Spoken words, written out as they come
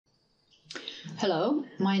Hello,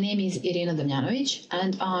 my name is Irina Damjanovic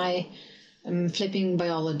and I am flipping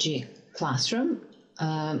biology classroom.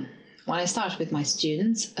 When I start with my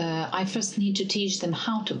students, I first need to teach them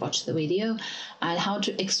how to watch the video and how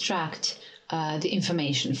to extract the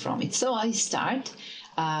information from it. So I start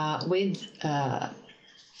with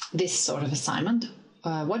this sort of assignment.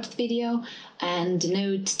 Watch the video and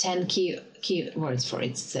note 10 key words for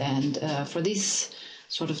it. And for this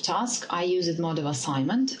sort of task, I use Edmodo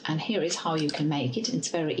assignment, and here is how you can make it. It's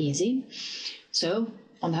very easy. So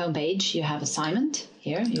on the home page, you have assignment.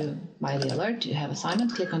 Here, by the alert, you have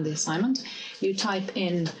assignment. Click on the assignment. You type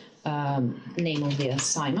in name of the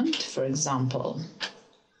assignment. For example,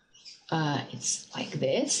 it's like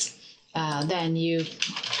this. Then you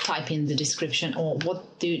type in the description or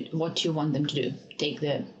what you want them to do.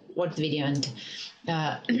 Watch the video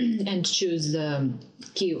and choose the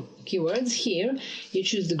keywords. Here you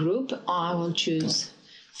choose the group. I will choose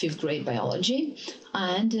 5th grade biology,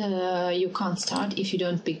 and you can't start if you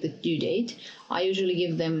don't pick the due date. I usually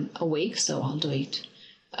give them a week, so I'll do it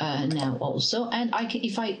now also. And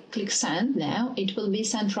if I click send now, it will be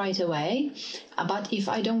sent right away. But if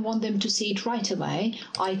I don't want them to see it right away,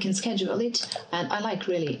 I can schedule it. And I like,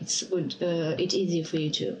 really, it's good. It's easy for you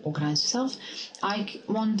to organize yourself. I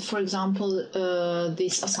want, for example,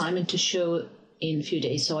 this assignment to show in a few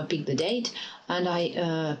days, so I pick the date and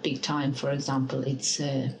I pick time. For example, it's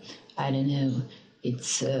I don't know,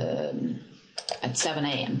 it's at 7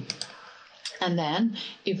 a.m. and then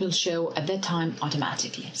it will show at that time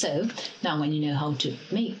automatically. So now when you know how to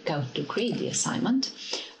create the assignment,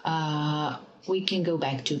 we can go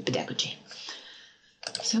back to pedagogy.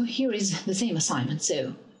 So here is the same assignment.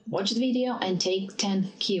 So watch the video and take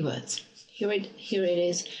 10 keywords. Here it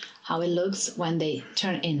is how it looks when they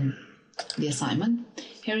turn in the assignment.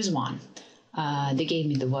 Here is one. They gave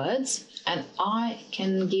me the words and I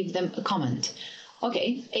can give them a comment.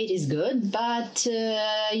 Okay, 8 is good, but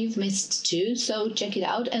you've missed 2, so check it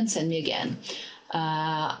out and send me again.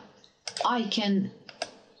 I can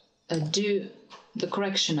do the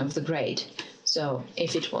correction of the grade. So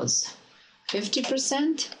if it was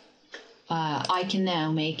 50%, I can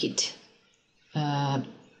now make it 100%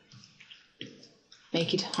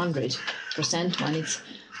 when it's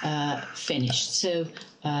finished. So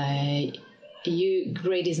your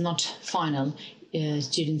grade is not final.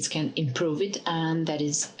 Students can improve it, and that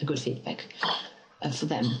is a good feedback for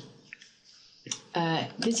them.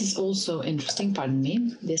 This is also interesting, pardon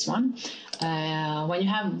me, this one. When you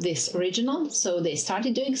have this original, so they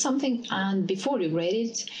started doing something, and before you grade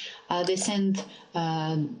it, they send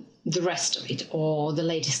the rest of it, or the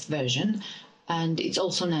latest version, and it's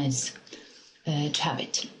also nice to have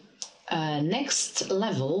it. Next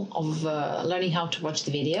level of learning how to watch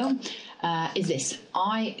the video is this.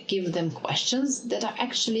 I give them questions that are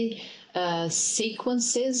actually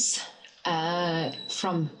sequences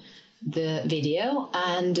from the video,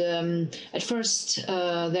 and at first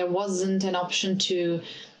there wasn't an option to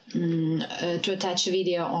attach a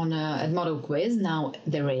video on a Edmodo quiz. Now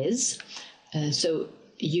there is, so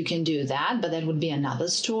you can do that, but that would be another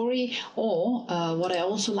story. Or what I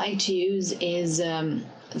also like to use is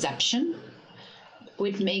Zaption,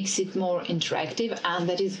 which makes it more interactive, and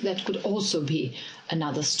that could also be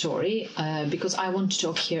another story, because I want to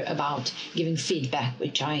talk here about giving feedback,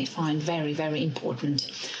 which I find very, very important.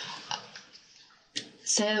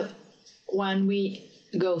 So when we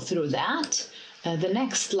go through that, the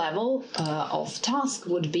next level of task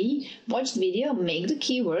would be watch the video, make the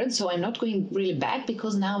keywords. So I'm not going really back,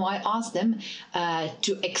 because now I ask them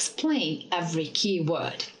to explain every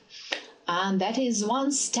keyword. And that is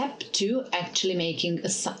one step to actually make a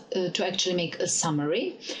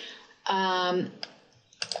summary.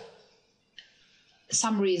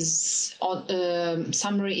 Summary is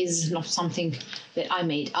not something that I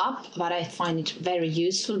made up, but I find it very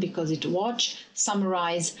useful because it watch,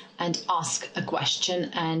 summarize, and ask a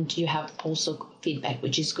question, and you have also feedback,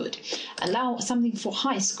 which is good. And now something for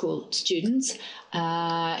high school students.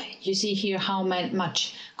 You see here how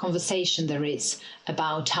much conversation there is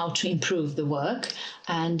about how to improve the work,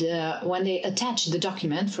 and when they attach the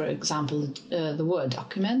document, for example, the Word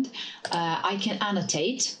document, I can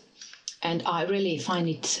annotate. And I really find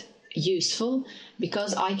it useful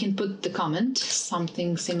because I can put the comment,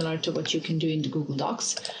 something similar to what you can do in the Google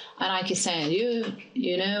Docs, and I can say,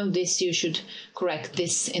 you know, this, you should correct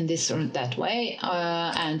this in this or that way,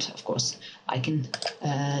 and of course I can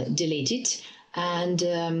delete it, and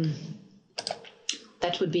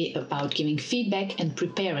that would be about giving feedback and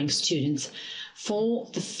preparing students for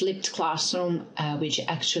the flipped classroom, which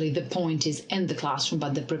actually the point is in the classroom,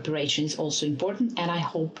 but the preparation is also important, and I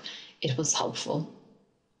hope it was helpful.